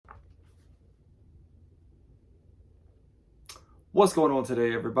What's going on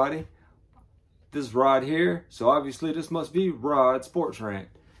today, everybody? This is Rod here, so obviously this must be Rod Sports Rant.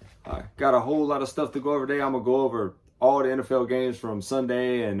 Got a whole lot of stuff to go over today. I'm going to go over all the NFL games from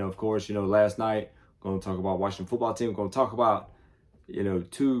Sunday and, of course, last night. Going to talk about Washington football team. Going to talk about,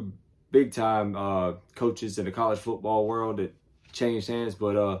 two big-time coaches in the college football world that changed hands.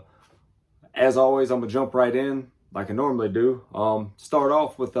 But as always, I'm going to jump right in like I normally do. Start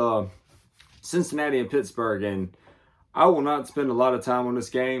off with Cincinnati and Pittsburgh, and I will not spend a lot of time on this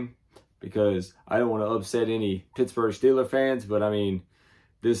game because I don't want to upset any Pittsburgh Steelers fans. But I mean,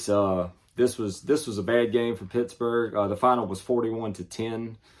 this was a bad game for Pittsburgh. The final was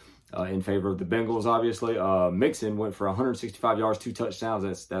 41-10 in favor of the Bengals. Obviously, Mixon went for 165 yards, 2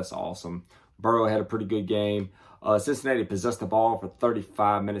 touchdowns. That's awesome. Burrow had a pretty good game. Cincinnati possessed the ball for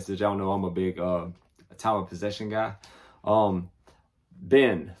 35 minutes. As y'all know, I'm a big time of possession guy.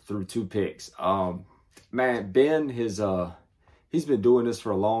 Ben threw 2 picks. Man, Ben he's been doing this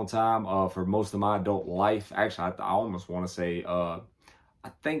for a long time, for most of my adult life. Actually, I almost want to say, I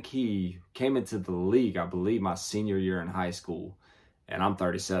think he came into the league, I believe, my senior year in high school, and I'm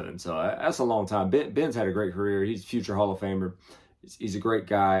 37, so that's a long time. Ben's had a great career. He's a future Hall of Famer. He's a great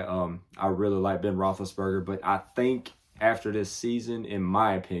guy. I really like Ben Roethlisberger, but I think after this season, in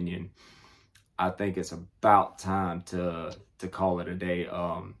my opinion, I think it's about time to call it a day.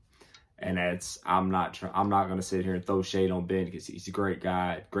 And I'm not going to sit here and throw shade on Ben because he's a great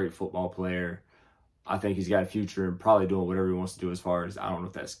guy, great football player. I think he's got a future and probably doing whatever he wants to do as far as, I don't know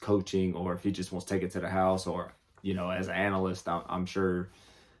if that's coaching or if he just wants to take it to the house or, as an analyst, I'm sure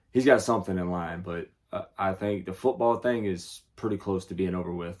he's got something in line. But I think the football thing is pretty close to being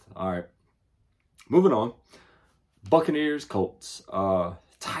over with. All right, moving on. Buccaneers, Colts.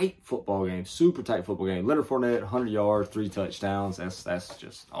 Tight football game, super tight football game. Leonard Fournette, 100 yards, 3 touchdowns. That's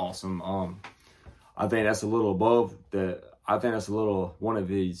just awesome. I think that's a little above the. I think that's a little one of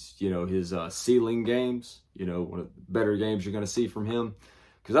his, his ceiling games. One of the better games you're going to see from him,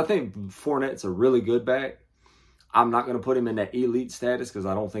 because I think Fournette's a really good back. I'm not going to put him in that elite status because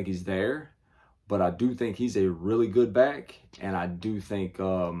I don't think he's there, but I do think he's a really good back, and I do think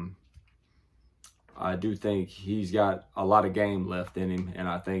he's got a lot of game left in him, and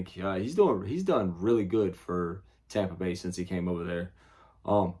I think he's done really good for Tampa Bay since he came over there.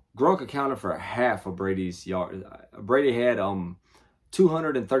 Gronk accounted for half of Brady's yards. Brady had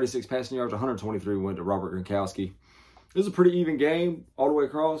 236 passing yards, 123 went to Robert Gronkowski. It was a pretty even game all the way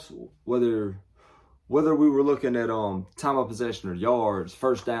across. Whether we were looking at time of possession or yards,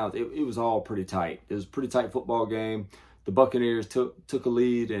 first downs, it was all pretty tight. It was a pretty tight football game. The Buccaneers took a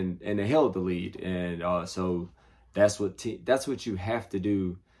lead and they held the lead, and so that's what you have to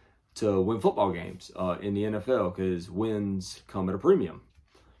do to win football games in the NFL, because wins come at a premium.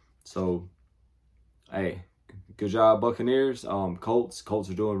 So, hey, good job, Buccaneers. Colts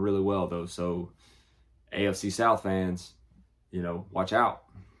are doing really well though. So, AFC South fans, watch out.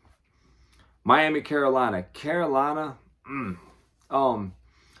 Miami, Carolina,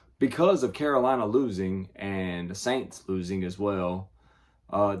 because of Carolina losing and the Saints losing as well,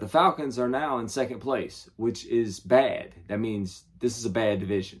 the Falcons are now in second place, which is bad. That means this is a bad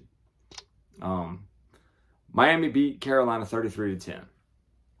division. Miami beat Carolina 33-10.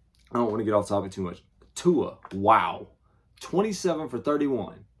 I don't want to get off topic too much. Tua, wow. 27 for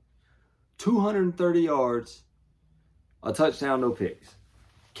 31. 230 yards, a touchdown, no picks.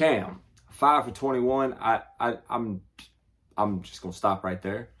 Cam, 5 for 21. I'm just going to stop right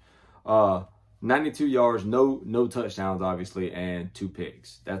there. 92 yards, no touchdowns, obviously, and 2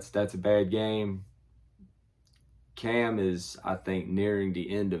 picks. That's a bad game. Cam is, I think, nearing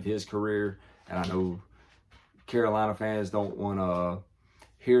the end of his career, and I know Carolina fans don't want to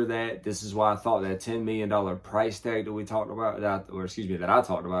hear that. This is why I thought that $10 million price tag that we talked about, that I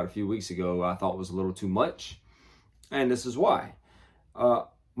talked about a few weeks ago, I thought was a little too much, and this is why.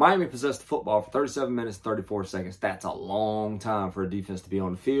 Miami possessed the football for 37 minutes, 34 seconds. That's a long time for a defense to be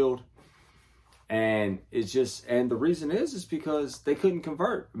on the field. And the reason is because they couldn't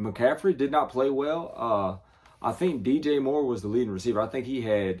convert. McCaffrey did not play well. I think DJ Moore was the leading receiver. I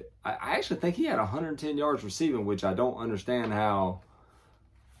actually think he had 110 yards receiving, which I don't understand how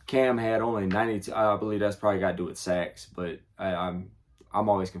Cam had only 92. I believe that's probably got to do with sacks, but I'm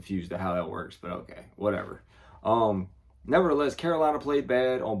always confused at how that works, but okay, whatever. Nevertheless, Carolina played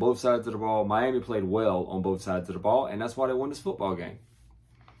bad on both sides of the ball. Miami played well on both sides of the ball, and that's why they won this football game.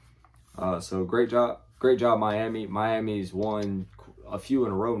 So great job, Miami. Miami's won a few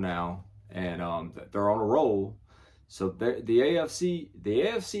in a row now, and they're on a roll. So the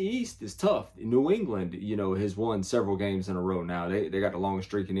AFC East is tough. New England, has won several games in a row now. They got the longest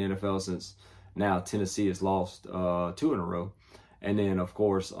streak in the NFL since now Tennessee has lost 2 in a row. And then, of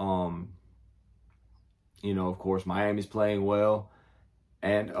course, Miami's playing well.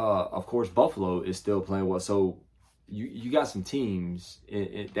 And, of course, Buffalo is still playing well. So you got some teams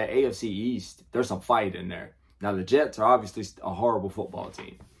in that AFC East. There's some fight in there. Now, the Jets are obviously a horrible football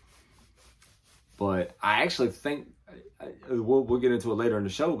team. But I actually think, we'll get into it later in the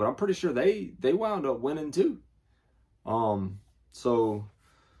show, but I'm pretty sure they wound up winning too. So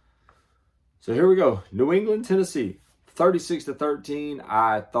here we go. New England, Tennessee, 36-13.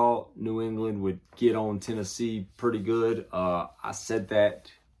 I thought New England would get on Tennessee pretty good. I said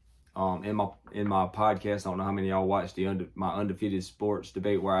that in my podcast. I don't know how many of y'all watched my undefeated sports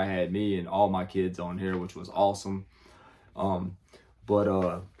debate where I had me and all my kids on here, which was awesome.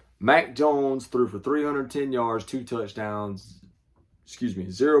 But Mac Jones threw for 310 yards, 2 touchdowns,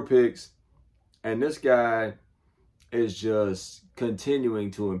 0 picks. And this guy is just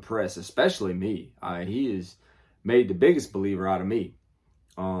continuing to impress, especially me. He has made the biggest believer out of me.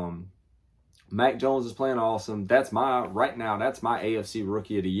 Mac Jones is playing awesome. Right now, that's my AFC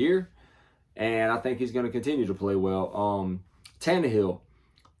Rookie of the Year. And I think he's going to continue to play well. Tannehill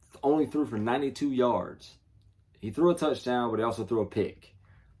only threw for 92 yards. He threw a touchdown, but he also threw a pick.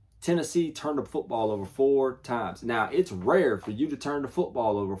 Tennessee turned the football over 4 times. Now, it's rare for you to turn the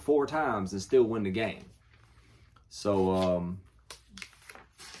football over 4 times and still win the game. So,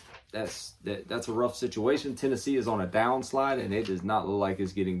 that's a rough situation. Tennessee is on a downslide, and it does not look like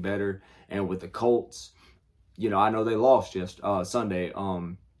it's getting better. And with the Colts, I know they lost Sunday.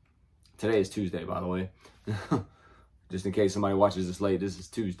 Today is Tuesday, by the way. Just in case somebody watches this late, this is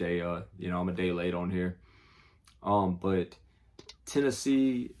Tuesday. I'm a day late on here. But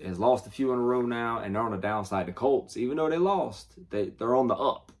Tennessee has lost a few in a row now, and they're on the downside. The Colts, even though they lost, they're on the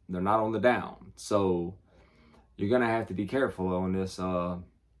up. They're not on the down. So you're going to have to be careful on this from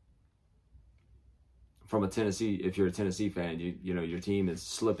a Tennessee. If you're a Tennessee fan, your team is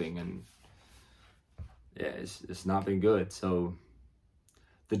slipping, and yeah, it's not been good. So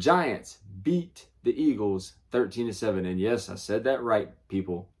the Giants beat the Eagles 13-7. And yes, I said that right,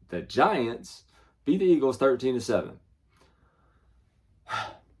 people. The Giants beat the Eagles 13-7.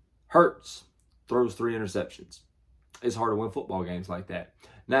 Hurts throws 3 interceptions. It's hard to win football games like that.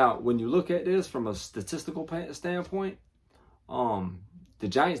 Now, when you look at this from a statistical standpoint, the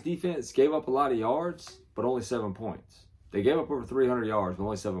Giants defense gave up a lot of yards, but only 7 points. They gave up over 300 yards, but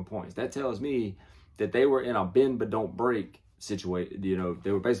only 7 points. That tells me that they were in a bend but don't break situation.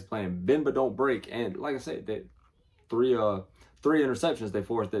 They were basically playing bend but don't break. And like I said, that three interceptions they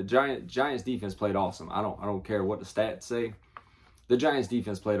forced. The Giants defense played awesome. I don't care what the stats say. The Giants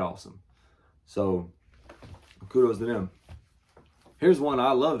defense played awesome. So, kudos to them. Here's one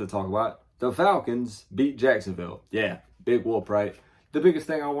I love to talk about. The Falcons beat Jacksonville. Yeah, big whoop, right? The biggest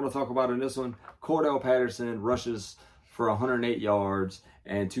thing I want to talk about in this one, Cordell Patterson rushes for 108 yards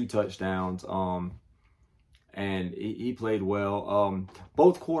and 2 touchdowns. And he played well.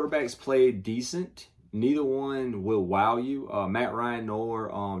 Both quarterbacks played decent. Neither one will wow you. Matt Ryan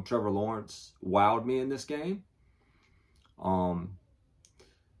nor Trevor Lawrence wowed me in this game.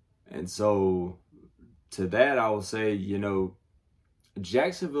 And so to that, I will say,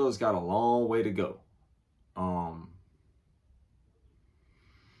 Jacksonville's got a long way to go.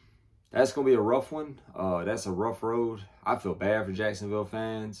 That's going to be a rough one. That's a rough road. I feel bad for Jacksonville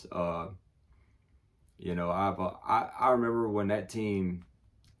fans. I remember when they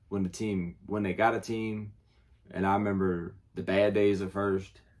got a team, and I remember the bad days at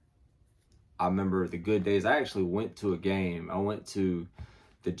first. I remember the good days. I actually went to a game. I went to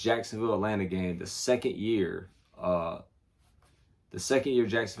the Jacksonville-Atlanta game the second year. The second year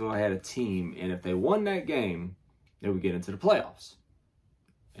Jacksonville had a team, and if they won that game, they would get into the playoffs.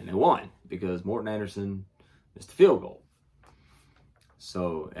 And they won because Morton Anderson missed the field goal.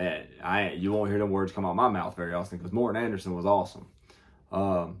 So you won't hear them words come out of my mouth very often because Morton Anderson was awesome.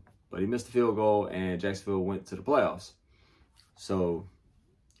 But he missed the field goal, and Jacksonville went to the playoffs. So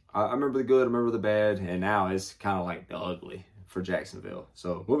I remember the good, I remember the bad, and now it's kind of like the ugly for Jacksonville.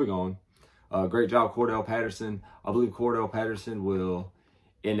 So moving on. Great job, Cordell Patterson. I believe Cordell Patterson will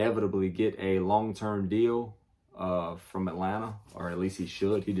inevitably get a long-term deal from Atlanta, or at least he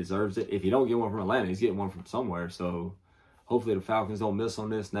should. He deserves it. If he don't get one from Atlanta, he's getting one from somewhere. So hopefully the Falcons don't miss on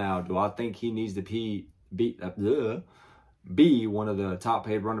this. Now, do I think he needs to be one of the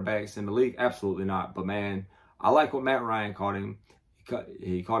top-paid running backs in the league? Absolutely not. But, man, I like what Matt Ryan called him.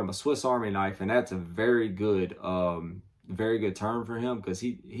 He called him a Swiss Army knife, and that's a very good term for him because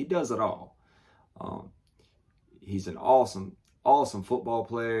he does it all. He's an awesome football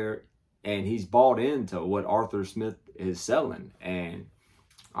player, and he's bought into what Arthur Smith is selling. And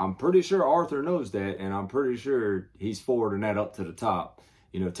I'm pretty sure Arthur knows that, and I'm pretty sure he's forwarding that up to the top.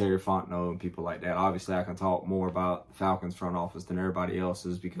 You know, Terry Fontenot and people like that. Obviously, I can talk more about the Falcons front office than everybody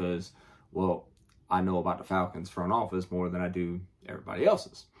else's because, well, I know about the Falcons front office more than I do everybody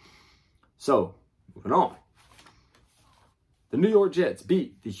else's. So, moving on. The New York Jets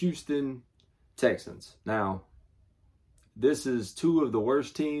beat the Houston Texans. Now, this is two of the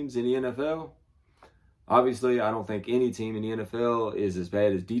worst teams in the NFL. Obviously, I don't think any team in the NFL is as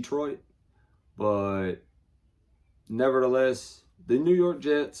bad as Detroit. But nevertheless, the New York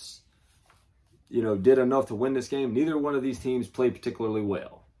Jets, you know, did enough to win this game. Neither one of these teams played particularly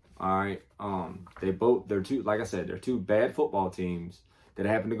well. All right. They're two, like I said, they're two bad football teams that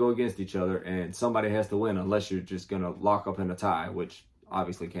happen to go against each other, and somebody has to win unless you're just going to lock up in a tie, which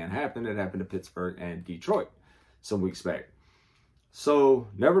obviously can't happen. It happened to Pittsburgh and Detroit some weeks back. So,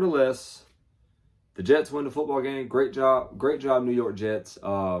 nevertheless, the Jets win the football game. Great job, New York Jets.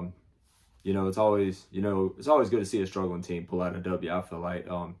 You know, it's always good to see a struggling team pull out a W. I feel like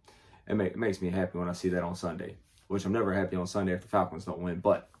it makes me happy when I see that on Sunday, which I'm never happy on Sunday if the Falcons don't win.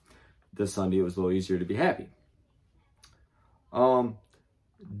 But this Sunday it was a little easier to be happy.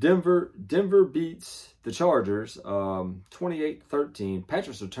 Denver beats the Chargers 28-13.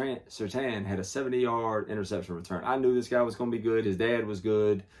 Patrick Surtain had a 70-yard interception return. I knew this guy was going to be good. His dad was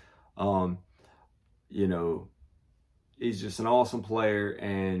good. You know, he's just an awesome player,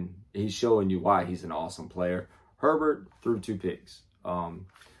 and he's showing you why he's an awesome player. Herbert threw 2 picks.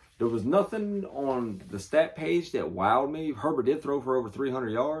 There was nothing on the stat page that wowed me. Herbert did throw for over 300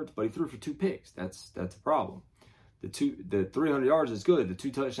 yards, but he threw for 2 picks. That's a problem. The 300 yards is good. The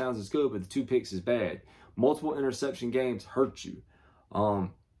 2 touchdowns is good, but the 2 picks is bad. Multiple interception games hurt you.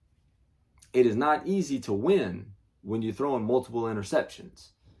 It is not easy to win when you're throwing multiple interceptions.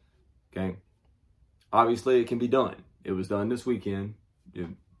 Okay. Obviously, it can be done. It was done this weekend.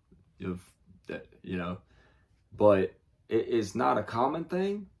 You know, but it's not a common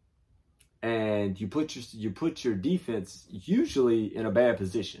thing. And you put your defense usually in a bad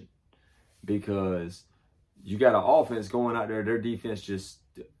position because you got an offense going out there. Their defense just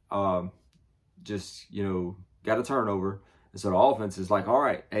you know, got a turnover. And so the offense is like, all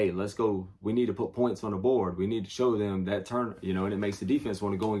right, hey, let's go. We need to put points on the board. We need to show them that turn, you know, and it makes the defense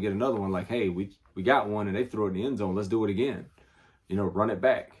want to go and get another one. Like, hey, we got one and they threw it in the end zone. Let's do it again. You know, run it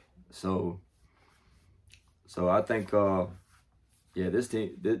back. So I think,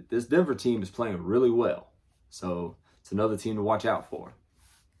 this Denver team is playing really well. So it's another team to watch out for.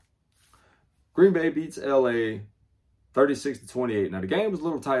 Green Bay beats LA 36-28. Now, the game was a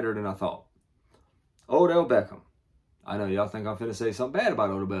little tighter than I thought. Odell Beckham. I know y'all think I'm finna say something bad about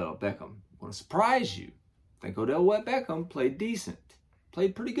Odell Beckham. I want to surprise you. I think Odell Beckham played decent.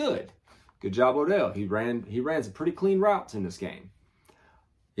 Played pretty good. Good job, Odell. He ran some pretty clean routes in this game.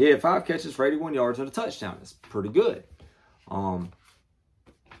 He had 5 catches for 81 yards and a touchdown. That's pretty good.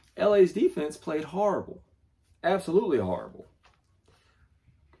 LA's defense played horrible. Absolutely horrible.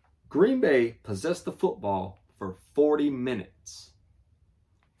 Green Bay possessed the football for 40 minutes.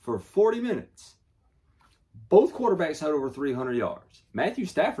 For 40 minutes. Both quarterbacks had over 300 yards. Matthew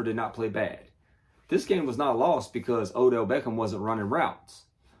Stafford did not play bad. This game was not lost because Odell Beckham wasn't running routes.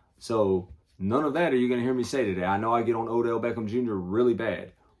 So none of that are you going to hear me say today. I know I get on Odell Beckham Jr. really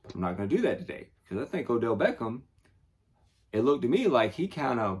bad. But I'm not going to do that today because I think Odell Beckham, it looked to me like he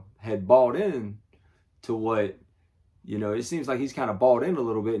kind of had bought in to what, you know, it seems like he's kind of bought in a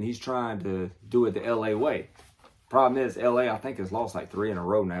little bit and he's trying to do it the LA way. Problem is, LA, I think, has lost like 3 in a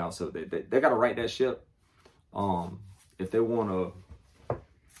row now. So they got to right that ship. If they want to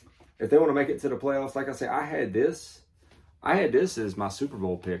make it to the playoffs, like I said, I had this as my Super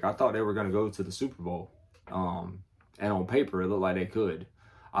Bowl pick. I thought they were going to go to the Super Bowl. And on paper, it looked like they could.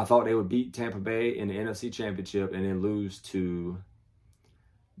 I thought they would beat Tampa Bay in the NFC Championship and then lose to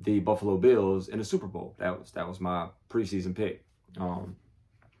the Buffalo Bills in the Super Bowl. That was my preseason pick.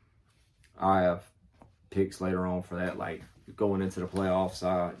 I have picks later on for that, like going into the playoffs.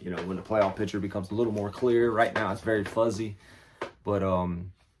 You know, when the playoff picture becomes a little more clear. Right now, it's very fuzzy, but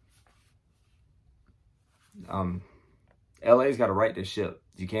LA's got to right this ship.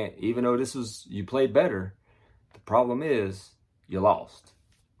 You can't, even though you played better. The problem is you lost.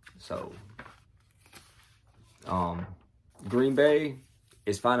 So, Green Bay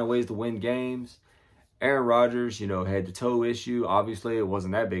is finding ways to win games. Aaron Rodgers, you know, had the toe issue. Obviously, it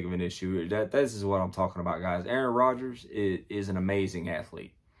wasn't that big of an issue. This is what I'm talking about, guys. Aaron Rodgers is an amazing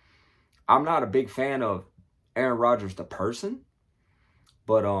athlete. I'm not a big fan of Aaron Rodgers, the person,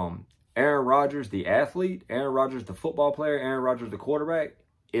 but Aaron Rodgers, the athlete, Aaron Rodgers, the football player, Aaron Rodgers, the quarterback,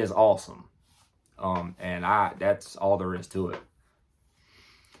 is awesome. And that's all there is to it.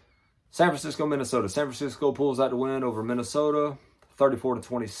 San Francisco, Minnesota. San Francisco pulls out the win over Minnesota,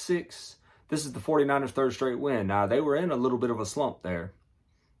 34-26. This is the 49ers' third straight win. Now, they were in a little bit of a slump there,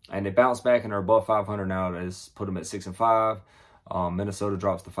 and they bounced back and are above 500 now. That's put them at 6-5. Minnesota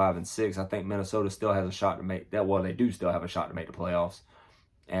drops to 5-6. I think Minnesota still has a shot to make that. Well, they do still have a shot to make the playoffs.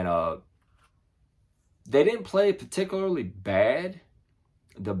 And they didn't play particularly bad.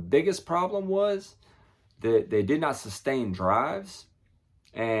 The biggest problem was that they did not sustain drives.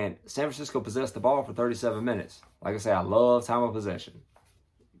 And San Francisco possessed the ball for 37 minutes. Like I say, I love time of possession.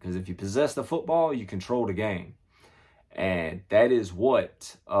 Because if you possess the football, you control the game. And that is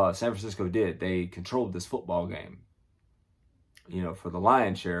what San Francisco did. They controlled this football game. You know, for the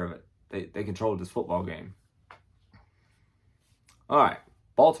lion's share of it, they controlled this football game. All right,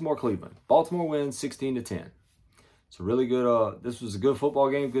 Baltimore, Cleveland. Baltimore wins 16-10. It's a really good, this was a good football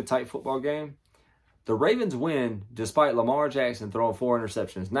game, good tight football game. The Ravens win despite Lamar Jackson throwing 4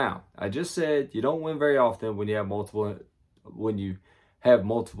 interceptions. Now, I just said you don't win very often when a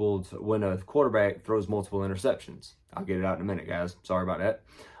quarterback throws multiple interceptions. I'll get it out in a minute, guys. Sorry about that.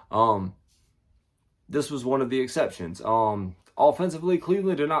 This was one of the exceptions. Offensively,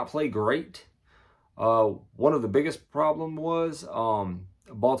 Cleveland did not play great. One of the biggest problem was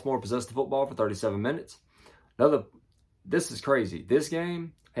Baltimore possessed the football for 37 minutes. This is crazy. This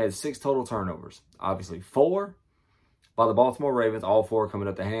game had 6 total turnovers. Obviously, 4 by the Baltimore Ravens, all 4 coming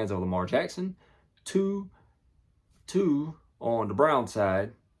at the hands of Lamar Jackson. 2 on the Brown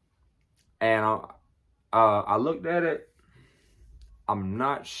side. And I looked at it. I'm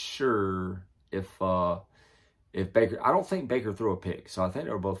not sure if Baker, I don't think Baker threw a pick, so I think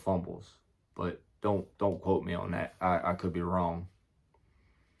they were both fumbles. But don't quote me on that. I could be wrong.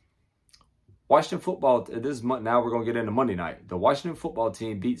 Washington football, now we're going to get into Monday night. The Washington football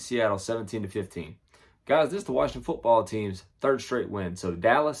team beat Seattle 17-15. Guys, this is the Washington football team's 3rd straight win. So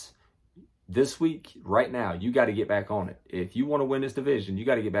Dallas, this week, right now, you got to get back on it. If you want to win this division, you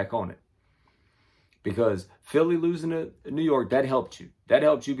got to get back on it. Because Philly losing to New York, that helped you. That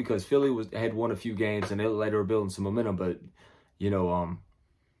helped you because Philly had won a few games and they later were building some momentum. But, you know,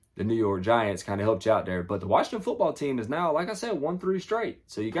 the New York Giants kind of helped you out there. But the Washington football team is now, like I said, 1-3 straight.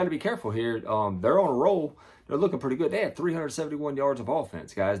 So you got to be careful here. They're on a roll. They're looking pretty good. They had 371 yards of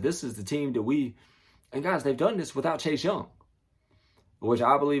offense, guys. This is the team that and guys, they've done this without Chase Young, which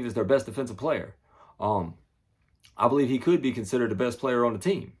I believe is their best defensive player. I believe he could be considered the best player on the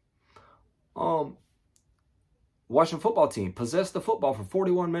team. Washington football team possessed the football for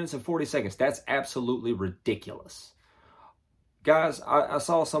 41 minutes and 40 seconds. That's absolutely ridiculous. Guys, I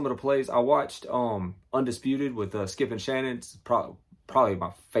saw some of the plays. I watched Undisputed with Skip and Shannon. It's probably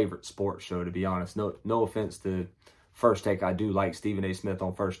my favorite sports show, to be honest. No offense to First Take. I do like Stephen A. Smith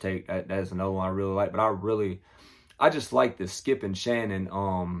on First Take. That is another one I really like. But I just like the Skip and Shannon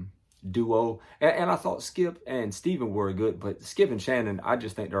duo. And I thought Skip and Stephen were good. But Skip and Shannon, I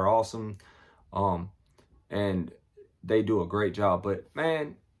just think they're awesome. And they do a great job. But,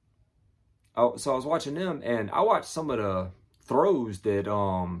 man, so I was watching them. And I watched some of the throws that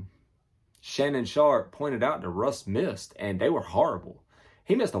Shannon Sharp pointed out that Russ missed, and they were horrible.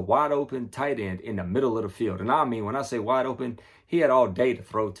 He missed a wide open tight end in the middle of the field. And I mean, when I say wide open, he had all day to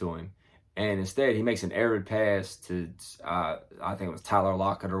throw to him. And instead, he makes an arid pass to, I think it was Tyler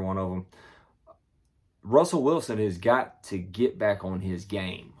Lockett or one of them. Russell Wilson has got to get back on his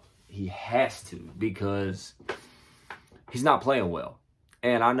game. He has to, because he's not playing well.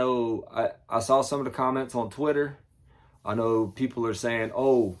 And I know, I saw some of the comments on Twitter. I know people are saying,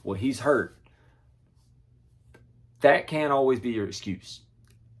 oh, well, he's hurt. That can't always be your excuse.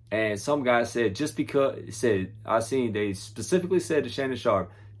 And some guy said, they specifically said to Shannon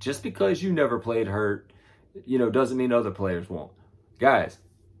Sharp, just because you never played hurt, doesn't mean other players won't. Guys,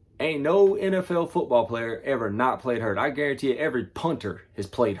 ain't no NFL football player ever not played hurt. I guarantee you every punter has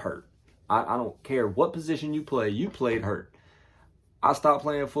played hurt. I don't care what position you play, you played hurt. I stopped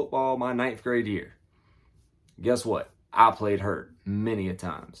playing football my 9th grade year. Guess what? I played hurt many a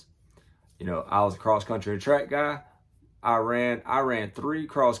times. I was a cross-country and track guy. I ran 3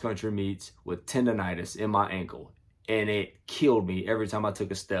 cross-country meets with tendonitis in my ankle, and it killed me every time I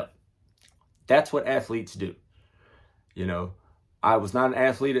took a step. That's what athletes do. I was not an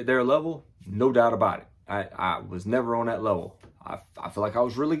athlete at their level, no doubt about it. I was never on that level. I feel like I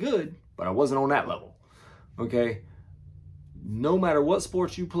was really good, but I wasn't on that level. Okay? No matter what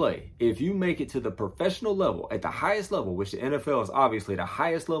sports you play, if you make it to the professional level, at the highest level, which the NFL is obviously the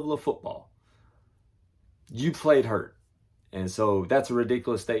highest level of football, you played hurt. And so that's a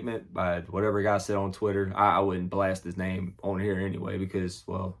ridiculous statement by whatever guy said on Twitter. I wouldn't blast his name on here anyway because,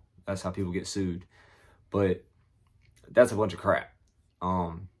 well, that's how people get sued. But that's a bunch of crap.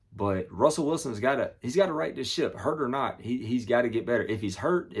 But Russell Wilson's he's got to right this ship, hurt or not. He's got to get better. If he's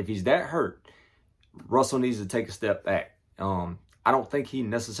hurt, if he's that hurt, Russell needs to take a step back. I don't think he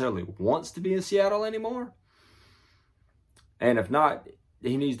necessarily wants to be in Seattle anymore. And if not,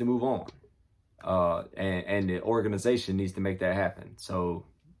 he needs to move on. And the organization needs to make that happen. So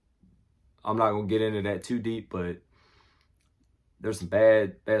I'm not going to get into that too deep, but there's some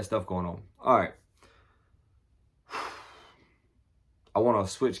bad stuff going on. All right. I want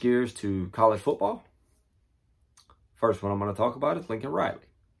to switch gears to college football. First one I'm going to talk about is Lincoln Riley.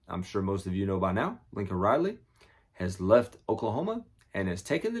 I'm sure most of you know by now, Lincoln Riley has left Oklahoma and has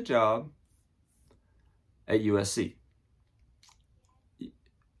taken the job at USC.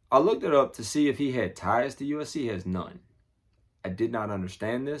 I looked it up to see if he had ties to USC. He has none. I did not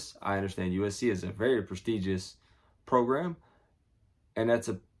understand this. I understand USC is a very prestigious program, and that's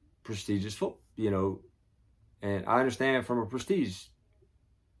a prestigious football, and I understand from a prestige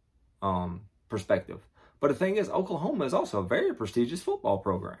perspective. But the thing is, Oklahoma is also a very prestigious football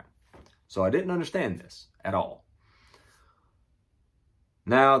program. So I didn't understand this at all.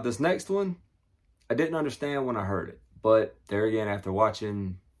 Now, this next one, I didn't understand when I heard it. But there again, after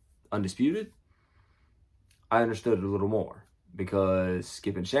watching Undisputed, I understood it a little more. Because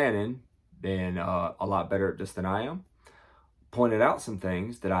Skip and Shannon, being a lot better at this than I am, pointed out some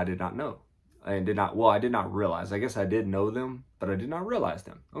things that I did not know. I did not realize. I guess I did know them, but I did not realize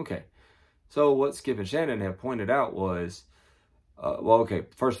them. Okay. So what Skip and Shannon have pointed out was,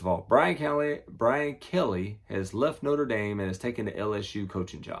 first of all, Brian Kelly has left Notre Dame and has taken the LSU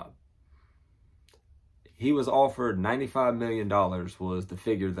coaching job. He was offered $95 million was the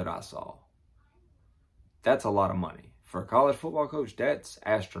figure that I saw. That's a lot of money. For a college football coach, that's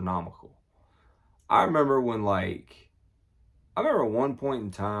astronomical. I remember one point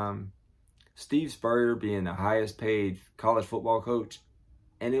in time, Steve Spurrier being the highest paid college football coach,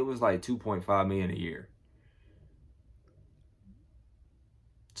 and it was like $2.5 million a year.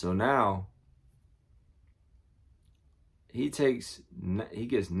 So now he gets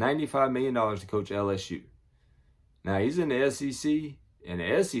 $95 million to coach LSU. Now he's in the SEC, and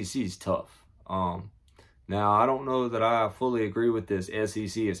the SEC is tough. Now I don't know that I fully agree with this.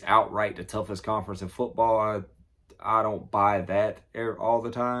 SEC is outright the toughest conference in football. I don't buy that all the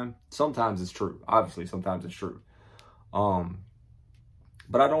time. Sometimes it's true. Obviously, sometimes it's true.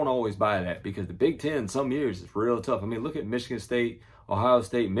 But I don't always buy that because the Big Ten some years is real tough. I mean, look at Michigan State, Ohio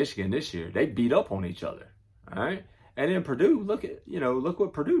State, Michigan this year. They beat up on each other. All right. And then Purdue, look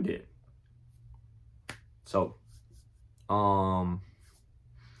what Purdue did. So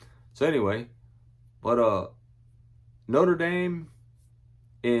anyway, but Notre Dame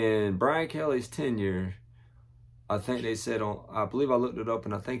in Brian Kelly's tenure, I think they said I believe I looked it up,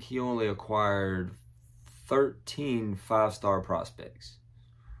 and I think he only acquired 13 5-star prospects.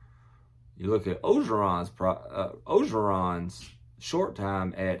 You look at Ogeron's short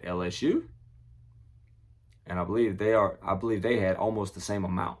time at LSU, and I believe they had almost the same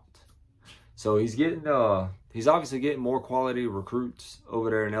amount. So he's obviously getting more quality recruits over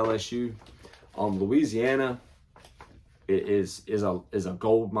there in LSU. Louisiana is a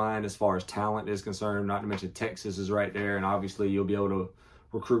gold mine as far as talent is concerned. Not to mention Texas is right there, and obviously you'll be able to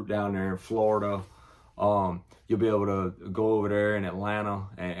recruit down there in Florida. You'll be able to go over there in Atlanta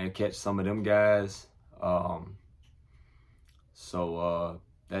and catch some of them guys.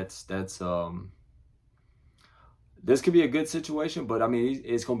 This could be a good situation, but I mean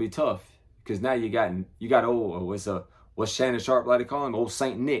it's gonna be tough because now you got what's Shannon Sharp like to call him? Old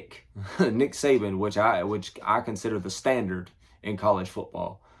Saint Nick, Nick Saban, which I consider the standard in college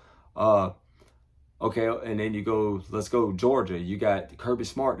football. Okay, and then let's go Georgia. You got Kirby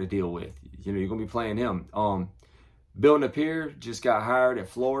Smart to deal with. You're going to be playing him. Bill Napier just got hired at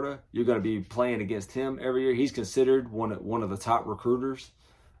Florida. You're going to be playing against him every year. He's considered one of the top recruiters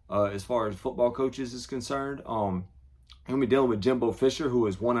as far as football coaches is concerned. You're going to be dealing with Jimbo Fisher, who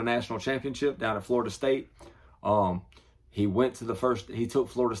has won a national championship down at Florida State. He took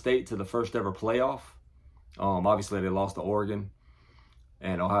Florida State to the first ever playoff. Obviously, they lost to Oregon,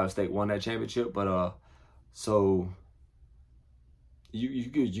 and Ohio State won that championship. But so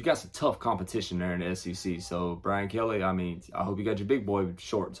you got some tough competition there in the SEC. So Brian Kelly, I mean, I hope you got your big boy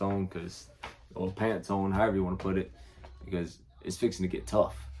shorts on, or pants on, however you want to put it, because it's fixing to get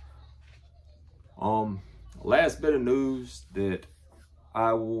tough. Last bit of news that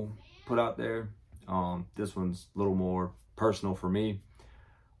I will put out there. This one's a little more personal for me.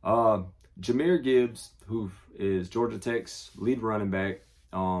 Jahmyr Gibbs, who is Georgia Tech's lead running back,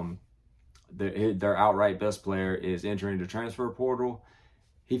 their outright best player, is entering the transfer portal.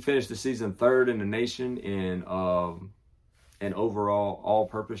 He finished the season third in the nation in and overall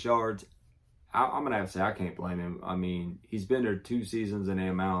all-purpose yards, I'm going to have to say I can't blame him. I mean, he's been there 2 seasons and they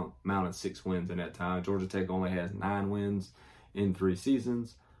amounted 6 wins in that time. Georgia Tech only has 9 wins in 3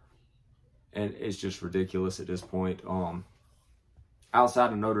 seasons. And it's just ridiculous at this point.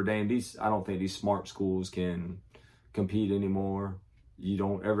 Outside of Notre Dame, I don't think these smart schools can compete anymore. You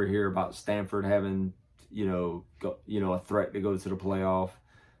don't ever hear about Stanford having, a threat to go to the playoff.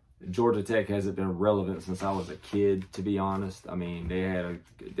 Georgia Tech hasn't been relevant since I was a kid, to be honest. I mean, they had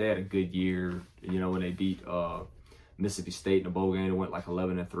a good year, when they beat Mississippi State in a bowl game. It went like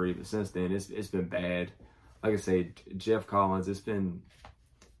 11-3, but since then it's been bad. Like I say, Jeff Collins,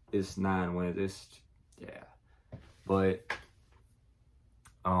 it's 9 wins. But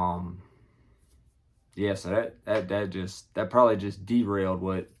so that probably just derailed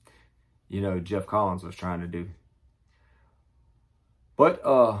what Jeff Collins was trying to do. But,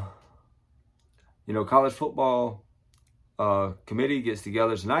 college football committee gets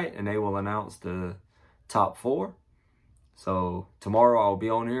together tonight and they will announce the top 4. So tomorrow I'll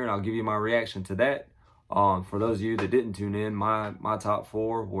be on here and I'll give you my reaction to that. For those of you that didn't tune in, my top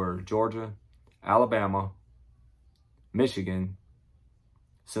 4 were Georgia, Alabama, Michigan,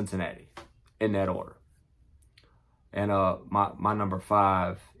 Cincinnati, in that order. And my number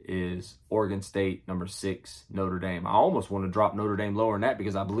 5 is Oregon State, number 6, Notre Dame. I almost want to drop Notre Dame lower than that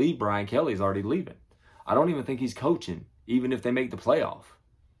because I believe Brian Kelly is already leaving. I don't even think he's coaching, even if they make the playoff.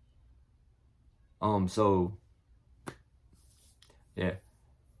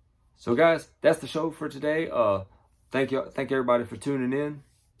 So guys, that's the show for today. Thank everybody for tuning in.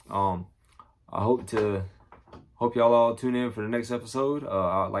 I hope y'all all tune in for the next episode.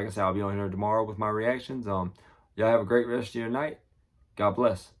 Like I said, I'll be on here tomorrow with my reactions. Y'all have a great rest of your night. God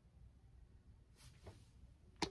bless.